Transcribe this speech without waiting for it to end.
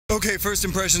Okay, first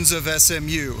impressions of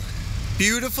SMU.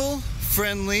 Beautiful,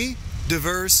 friendly,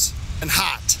 diverse, and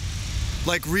hot.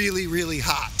 Like really, really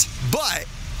hot. But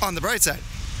on the bright side,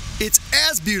 it's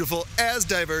as beautiful, as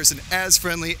diverse, and as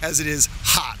friendly as it is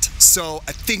hot. So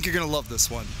I think you're gonna love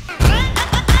this one.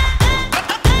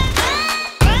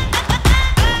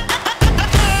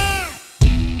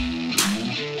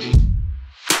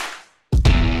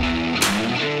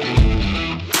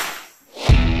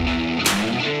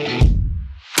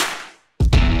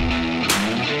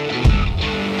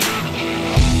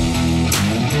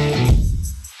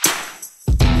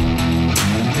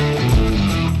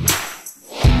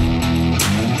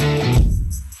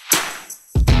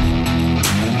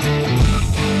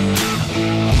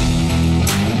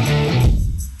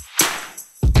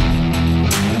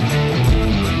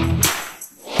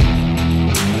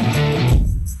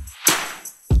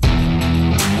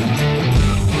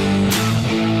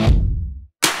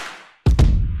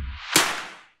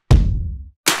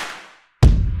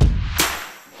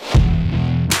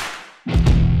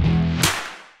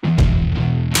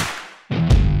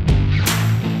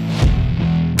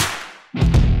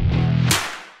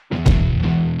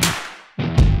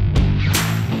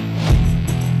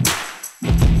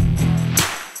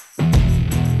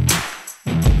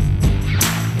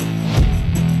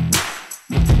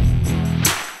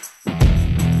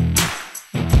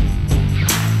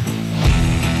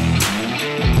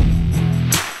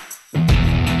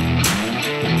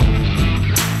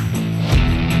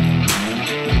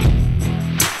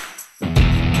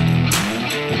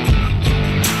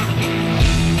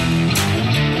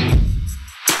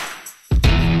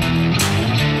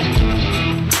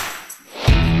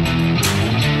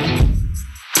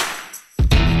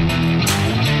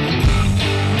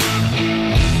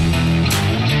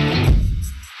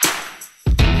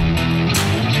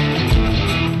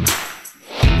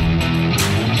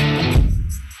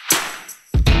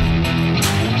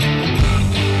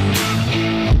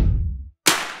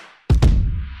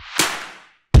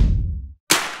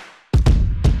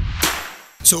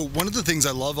 So one of the things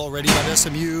I love already about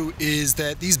SMU is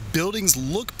that these buildings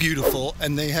look beautiful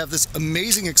and they have this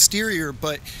amazing exterior,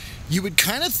 but you would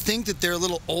kind of think that they're a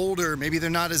little older, maybe they're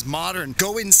not as modern.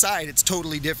 Go inside, it's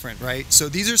totally different, right? So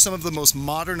these are some of the most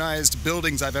modernized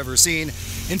buildings I've ever seen.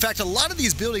 In fact, a lot of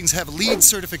these buildings have LEED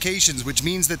certifications, which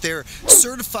means that they're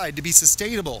certified to be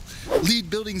sustainable. LEED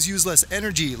buildings use less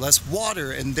energy, less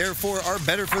water, and therefore are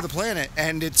better for the planet.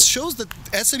 And it shows that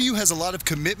SMU has a lot of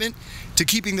commitment to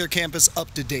keeping their campus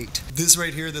up to date. This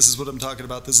right here, this is what I'm talking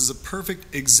about. This is a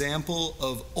perfect example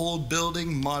of old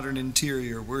building, modern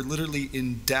interior. We're literally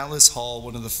in Dallas Hall,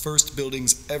 one of the first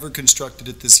buildings ever constructed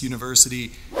at this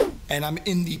university. And I'm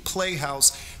in the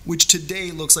Playhouse, which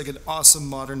today looks like an awesome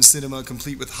modern cinema,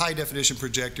 complete with high definition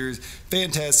projectors,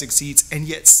 fantastic seats, and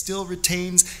yet still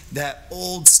retains that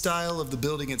old style of the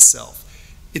building itself.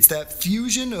 It's that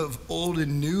fusion of old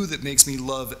and new that makes me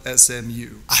love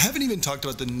SMU. I haven't even talked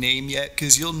about the name yet,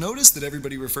 because you'll notice that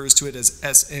everybody refers to it as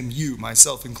SMU,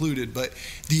 myself included, but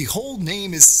the whole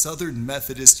name is Southern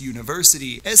Methodist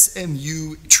University.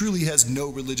 SMU truly has no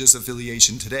religious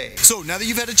affiliation today. So now that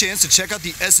you've had a chance to check out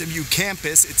the SMU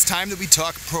campus, it's time that we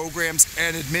talk programs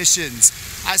and admissions.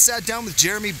 I sat down with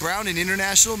Jeremy Brown in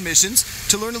International Admissions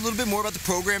to learn a little bit more about the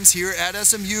programs here at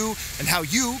SMU and how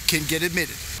you can get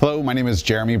admitted. Hello, my name is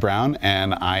Jeremy Brown,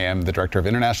 and I am the Director of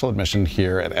International Admission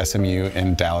here at SMU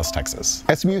in Dallas, Texas.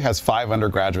 SMU has 5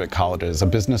 undergraduate colleges: a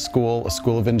business school, a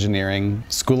school of engineering,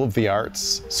 school of the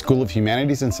arts, school of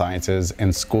humanities and sciences,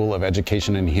 and school of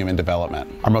education and human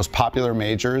development. Our most popular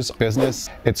majors, business.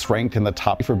 It's ranked in the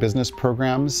top for business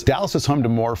programs. Dallas is home to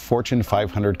more Fortune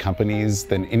 500 companies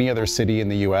than any other city in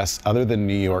the US other than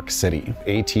New York City.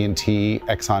 AT&T,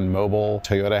 ExxonMobil,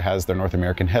 Toyota has their North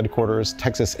American headquarters,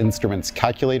 Texas Instruments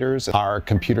calculators, our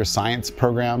computer science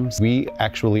programs. We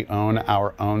actually own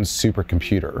our own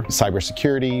supercomputer.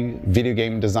 Cybersecurity, video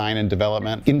game design and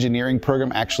development. Engineering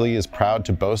program actually is proud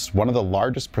to boast one of the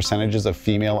largest percentages of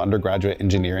female undergraduate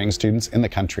engineering students in the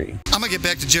country. I'm gonna get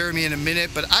back to Jeremy in a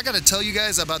minute, but I gotta tell you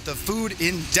guys about the food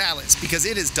in Dallas because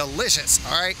it is delicious,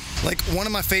 all right? Like, one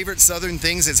of my favorite Southern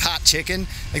things is hot chicken.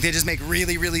 Like, they just make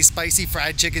really, really spicy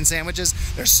fried chicken sandwiches.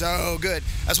 They're so good.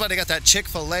 That's why they got that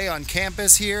Chick-fil-A on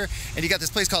campus here, and you got this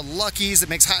place called Lucky's that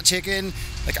makes hot chicken.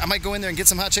 Like, I might go in there and get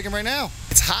some hot chicken right now.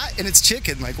 It's hot and it's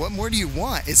chicken. Like, what more do you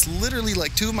want? It's literally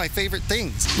like two of my favorite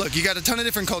things. Look, you got a ton of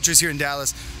different cultures here in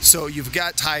Dallas. So you've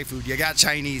got Thai food, you got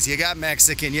Chinese, you got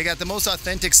Mexican, you got the most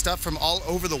authentic stuff from all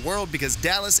over the world because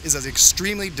Dallas is an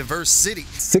extremely diverse city.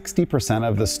 60%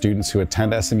 of the students who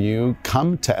attend SMU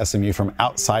come to SMU from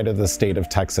outside of the state of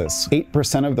Texas.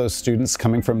 8% of those students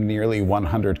coming from nearly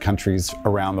 100 countries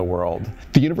around the world.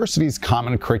 The university's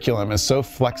common curriculum is so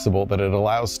flexible that it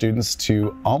allows students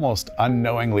to almost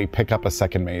unknowingly pick up a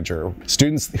second major.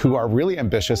 Students who are really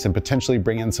ambitious and potentially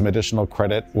bring in some additional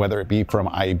credit, whether it be from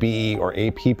IB or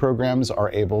AP programs,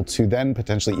 are able to then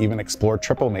potentially even explore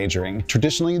triple majoring.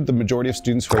 Traditionally, the majority of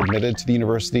students who are admitted to the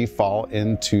university fall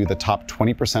into the top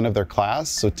 20% of their class,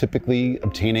 so typically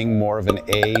obtaining more of an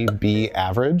A-B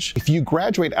average. If you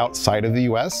graduate outside of the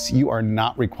US, you are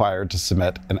not required to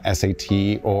submit an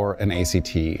SAT or an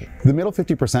ACT. The middle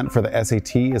 50% for the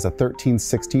SAT is a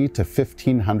 1360 to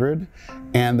 1500,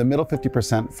 and the middle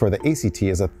 50% for the ACT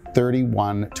is a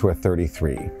 31 to a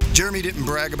 33. Jeremy didn't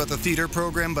brag about the theater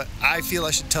program, but I feel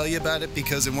I should tell you about it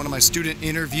because in one of my student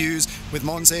interviews with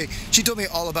Monse, she told me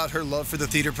all about her love for the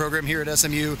theater program here at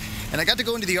SMU, and I got to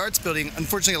go into the arts building.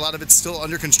 Unfortunately, a lot of it's still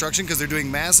under construction because they're doing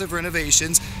massive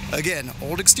renovations. Again,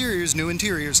 old exteriors, new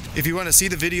interiors. If you want to see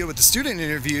the video with the student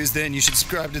interviews, then you should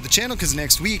subscribe to the channel because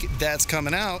next week that's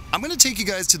coming out. I'm going to take you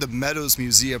guys to the Meadows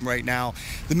Museum right now.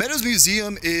 The Meadows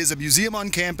Museum is a museum on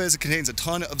campus. It contains a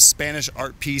ton of Spanish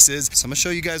art pieces. So I'm going to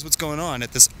show you guys what's going on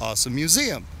at this awesome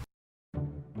museum.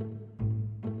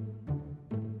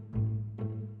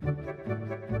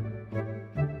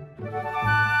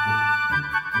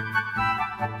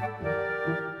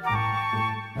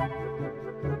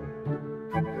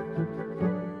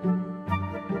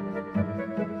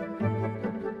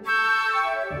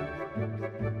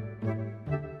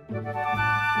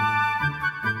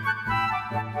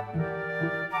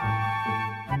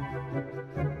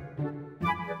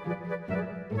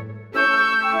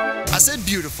 I said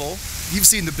beautiful, you've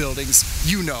seen the buildings,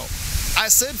 you know. I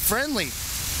said friendly.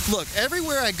 Look,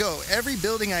 everywhere I go, every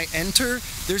building I enter,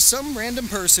 there's some random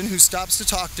person who stops to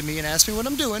talk to me and ask me what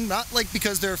I'm doing, not like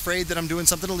because they're afraid that I'm doing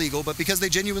something illegal, but because they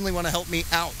genuinely want to help me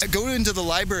out. I go into the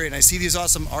library and I see these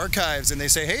awesome archives and they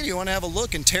say, hey, do you want to have a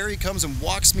look? And Terry comes and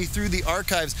walks me through the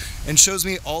archives and shows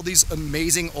me all these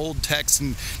amazing old texts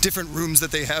and different rooms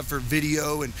that they have for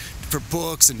video and for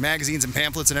books and magazines and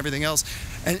pamphlets and everything else.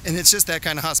 And it's just that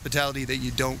kind of hospitality that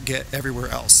you don't get everywhere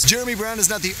else. Jeremy Brown is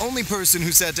not the only person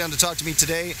who sat down to talk to me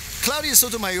today. Claudia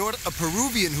Sotomayor, a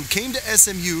Peruvian who came to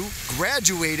SMU,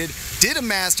 graduated, did a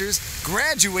master's,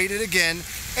 graduated again,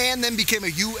 and then became a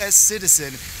U.S.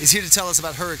 citizen, is here to tell us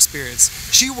about her experience.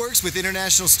 She works with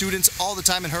international students all the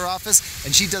time in her office,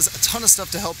 and she does a ton of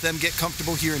stuff to help them get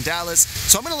comfortable here in Dallas.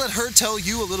 So I'm going to let her tell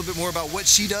you a little bit more about what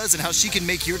she does and how she can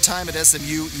make your time at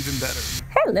SMU even better.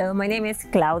 Hello, my name is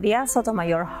Claudia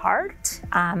Sotomayor Hart.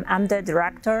 I'm the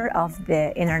director of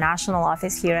the international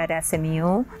office here at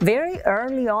SMU. Very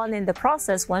early on in the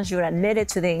process, once you're admitted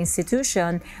to the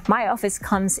institution, my office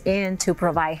comes in to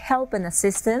provide help and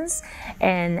assistance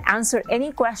and answer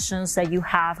any questions that you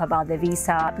have about the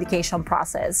visa application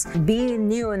process. Being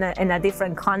new in a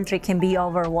different country can be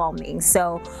overwhelming.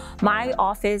 So my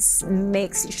office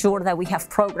makes sure that we have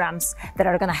programs that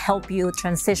are going to help you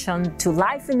transition to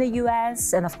life in the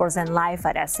US and of course then life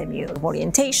at SMU.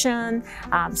 Orientation,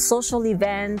 social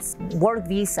events, work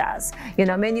visas. You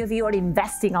know, many of you are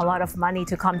investing a lot of money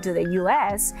to come to the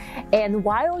US, and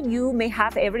while you may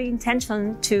have every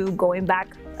intention to going back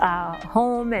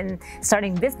home and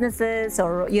starting businesses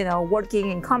or, you know, working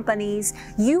in companies,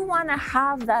 you want to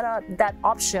have that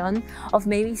option of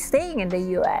maybe staying in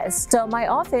the US. So my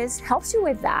office helps you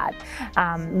with that.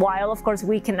 While of course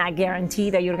we cannot guarantee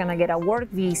that you're going to get a work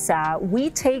visa, we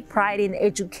take pride in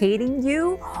educating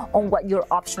you on what your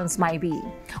options might be.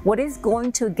 What is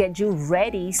going to get you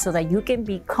ready so that you can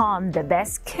become the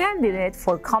best candidate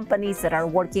for companies that are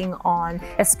working on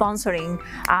sponsoring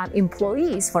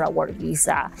employees for a work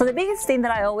visa. So the biggest thing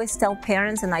that I always tell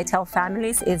parents and I tell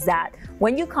families is that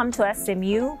when you come to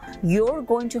SMU, you're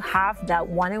going to have that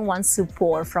one-on-one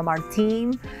support from our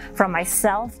team, from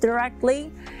myself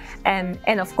directly. And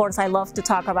of course, I love to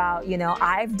talk about, you know,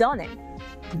 I've done it.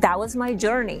 That was my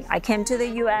journey. I came to the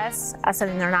US as an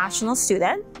international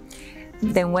student,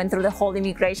 then went through the whole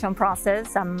immigration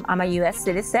process. I'm a U.S.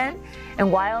 citizen,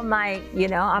 and while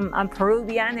I'm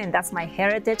Peruvian and that's my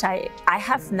heritage, I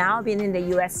have now been in the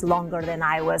U.S. longer than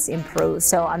I was in Peru.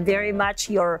 So I'm very much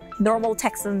your normal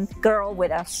Texan girl with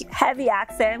a heavy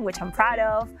accent, which I'm proud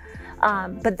of.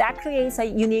 But that creates a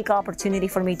unique opportunity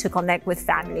for me to connect with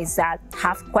families that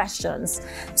have questions.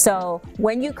 So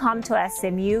when you come to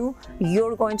SMU,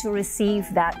 you're going to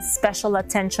receive that special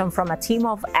attention from a team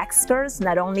of experts,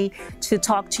 not only to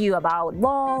talk to you about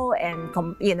law and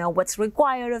what's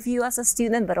required of you as a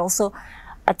student, but also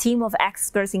a team of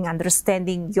experts in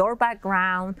understanding your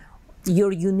background,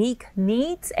 your unique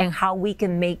needs, and how we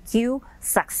can make you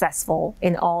successful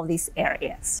in all these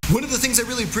areas. One of the things I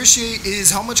really appreciate is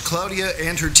how much Claudia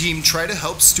and her team try to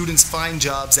help students find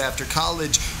jobs after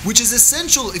college, which is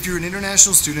essential if you're an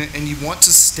international student and you want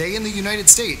to stay in the United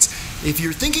States. If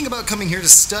you're thinking about coming here to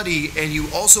study and you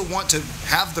also want to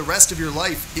have the rest of your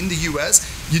life in the US,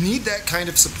 you need that kind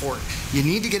of support. You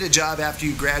need to get a job after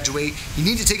you graduate, you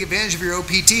need to take advantage of your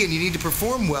OPT, and you need to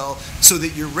perform well so that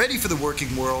you're ready for the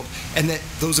working world and that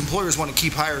those employers want to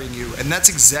keep hiring you. And that's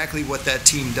exactly what that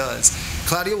team does.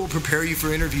 Claudia will prepare you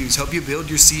for interviews, help you build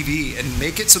your CV, and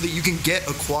make it so that you can get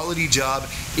a quality job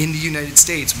in the United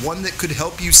States, one that could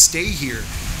help you stay here.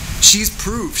 She's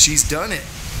proof, she's done it.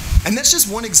 And that's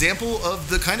just one example of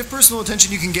the kind of personal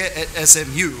attention you can get at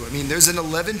SMU. I mean, there's an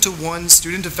 11-to-1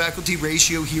 student to faculty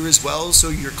ratio here as well, so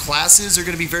your classes are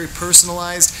going to be very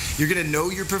personalized. You're going to know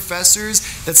your professors.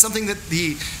 That's something that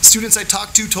the students I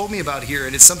talked to told me about here,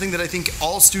 and it's something that I think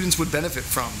all students would benefit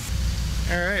from.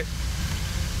 All right.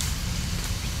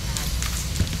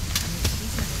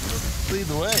 Lead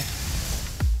the way.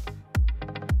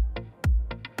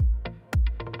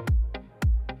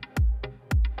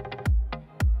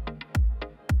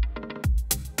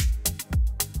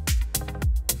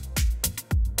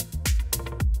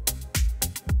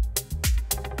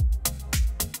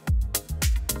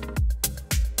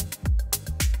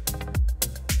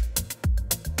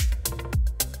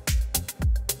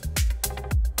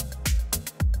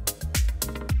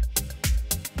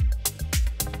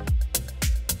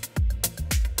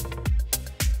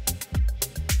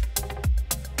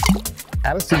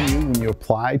 At SMU, when you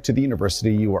apply to the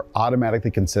university, you are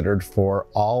automatically considered for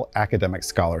all academic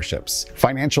scholarships.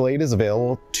 Financial aid is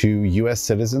available to U.S.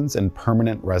 citizens and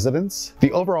permanent residents.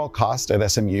 The overall cost at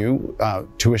SMU,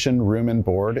 tuition, room, and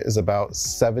board, is about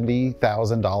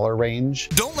 $70,000 range.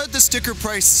 Don't let the sticker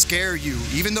price scare you.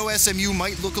 Even though SMU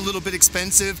might look a little bit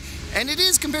expensive, and it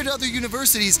is compared to other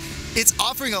universities, it's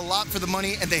offering a lot for the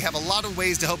money, and they have a lot of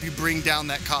ways to help you bring down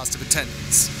that cost of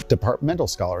attendance. Departmental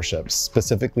scholarships.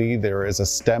 Specifically, there is a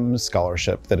STEM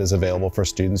scholarship that is available for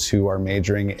students who are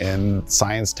majoring in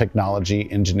science,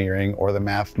 technology, engineering, or the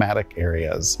mathematic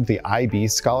areas. The IB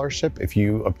scholarship, if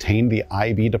you obtain the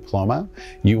IB diploma,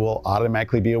 you will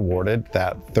automatically be awarded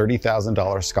that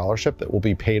 $30,000 scholarship that will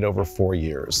be paid over 4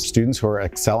 years. Students who are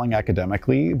excelling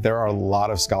academically, there are a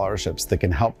lot of scholarships that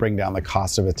can help bring down the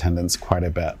cost of attendance quite a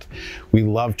bit. We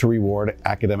love to reward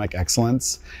academic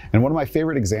excellence, and one of my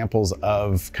favorite examples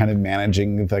of kind of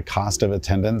managing the cost of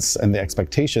attendance and the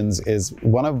expectations is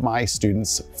one of my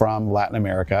students from Latin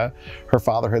America. Her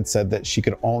father had said that she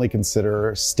could only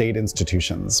consider state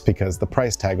institutions because the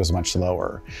price tag was much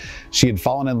lower. She had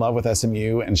fallen in love with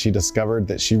SMU and she discovered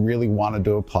that she really wanted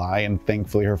to apply, and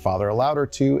thankfully her father allowed her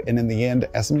to, and in the end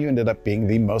SMU ended up being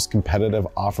the most competitive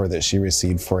offer that she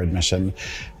received for admission,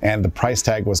 and the price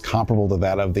tag was comparable to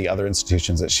that of the other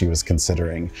institutions that she was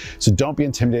considering. So don't be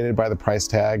intimidated by the price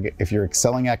tag. If you're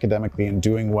excelling academically and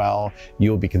doing well, you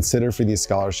will be considered for these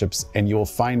scholarships, and you will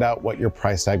find out what your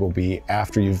price tag will be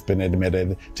after you've been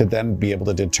admitted to then be able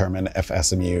to determine if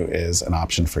SMU is an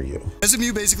option for you.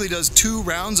 SMU basically does 2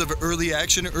 rounds of early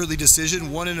action, early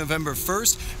decision, one on November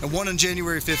 1st and one on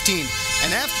January 15th.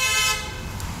 And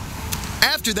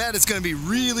after that, it's going to be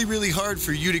really, really hard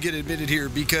for you to get admitted here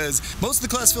because most of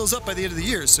the class fills up by the end of the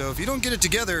year. So if you don't get it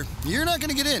together, you're not going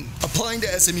to get in. Applying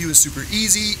to SMU is super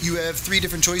easy. You have 3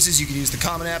 different choices. You can use the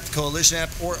Common App, the Coalition app,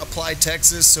 or Apply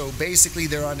Texas. So basically,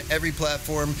 they're on every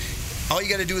platform. All you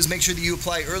got to do is make sure that you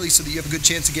apply early so that you have a good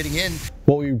chance of getting in.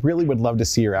 Well, we really would love to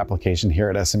see your application here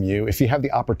at SMU. If you have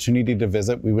the opportunity to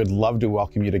visit, we would love to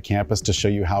welcome you to campus to show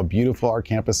you how beautiful our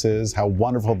campus is, how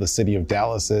wonderful the city of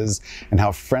Dallas is, and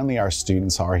how friendly our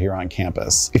students are here on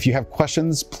campus. If you have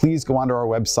questions, please go onto our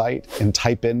website and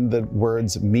type in the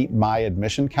words "Meet My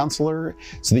Admission Counselor"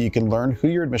 so that you can learn who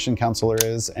your admission counselor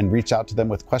is and reach out to them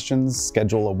with questions,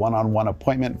 schedule a one-on-one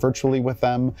appointment virtually with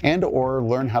them, and or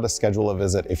learn how to schedule a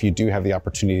visit if you do have the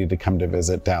opportunity to come to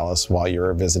visit Dallas while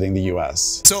you're visiting the US.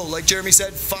 process. So, like Jeremy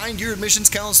said, find your admissions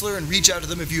counselor and reach out to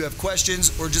them if you have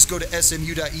questions, or just go to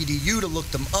smu.edu to look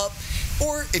them up.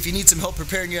 Or if you need some help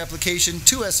preparing your application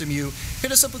to SMU,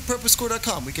 hit us up with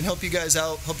purposescore.com. We can help you guys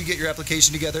out, help you get your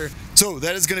application together. So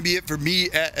that is going to be it for me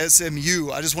at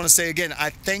SMU. I just want to say again, I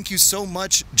thank you so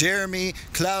much, Jeremy,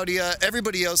 Claudia,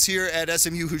 everybody else here at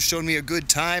SMU who's shown me a good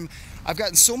time. I've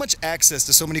gotten so much access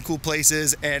to so many cool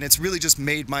places, and it's really just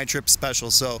made my trip special.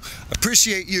 So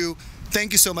appreciate you.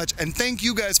 Thank you so much, and thank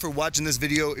you guys for watching this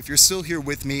video. If you're still here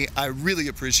with me, I really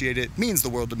appreciate it. It means the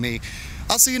world to me.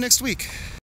 I'll see you next week.